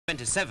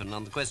27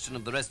 on the question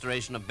of the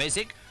restoration of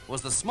basic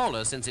was the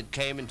smaller since it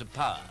came into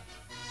power.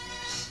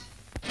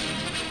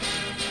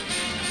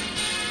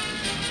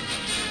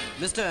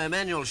 Mr.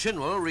 Emmanuel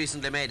Shinwell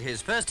recently made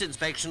his first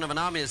inspection of an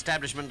army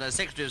establishment as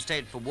Secretary of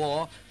State for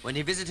War when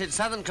he visited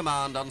Southern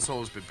Command on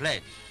Salisbury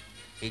Plain.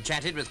 He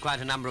chatted with quite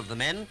a number of the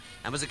men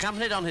and was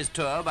accompanied on his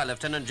tour by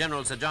Lieutenant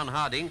General Sir John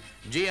Harding,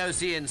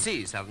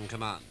 GOC&C, Southern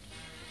Command.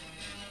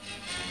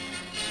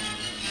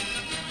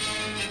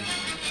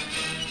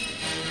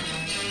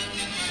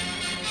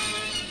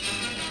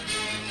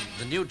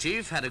 The new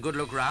chief had a good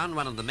look round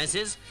one of the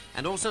messes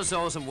and also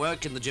saw some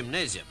work in the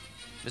gymnasium.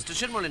 Mr.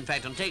 Shinwell, in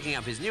fact, on taking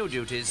up his new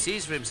duties,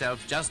 sees for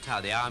himself just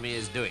how the army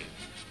is doing.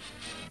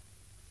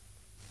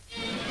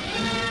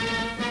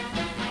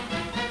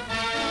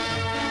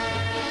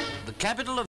 The capital of